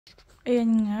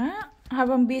Ayan nga.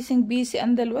 Habang busy-busy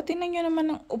ang dalawa, tingnan nyo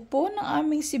naman ang upo ng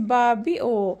aming si Bobby.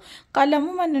 Oh, kala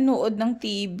mo manunood ng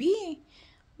TV.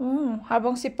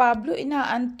 Habang si Pablo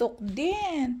inaantok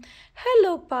din.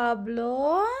 Hello,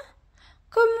 Pablo.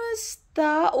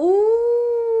 Kumusta?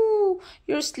 Ooh,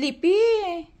 you're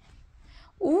sleepy.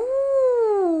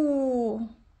 Ooh.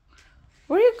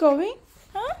 Where are you going?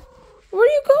 Huh? Where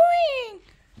are you going?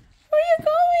 Where are you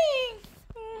going?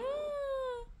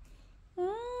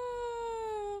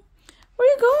 Where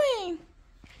are you going?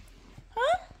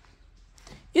 Huh?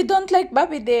 You don't like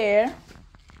Bobby there?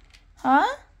 Huh?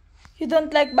 You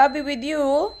don't like Bobby with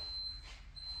you?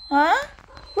 Huh?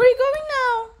 Where are you going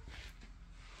now?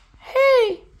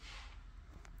 Hey!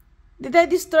 Did I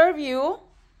disturb you?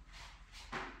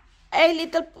 Hey,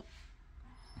 little...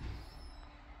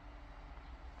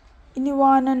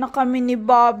 Iniwanan na kami ni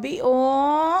Bobby,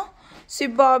 oh. Si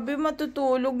Bobby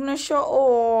matutulog na siya,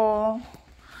 oh.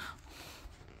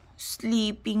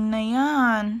 Sleeping na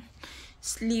yan.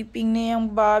 Sleeping na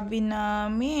yung Bobby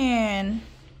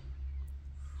namin.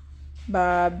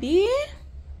 Bobby?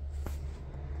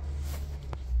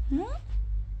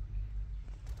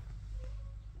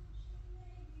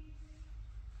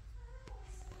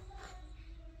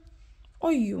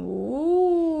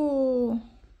 Ayun.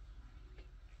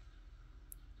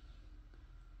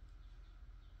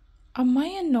 Am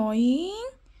I annoying?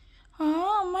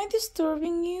 Huh? Am I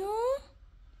disturbing you?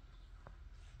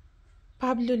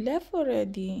 Pablo left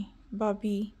already.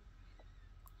 Bobby.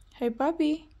 Hey,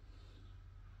 Bobby.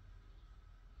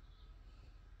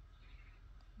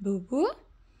 Boo-boo?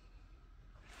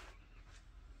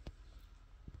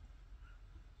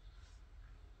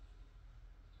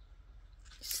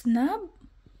 Snub?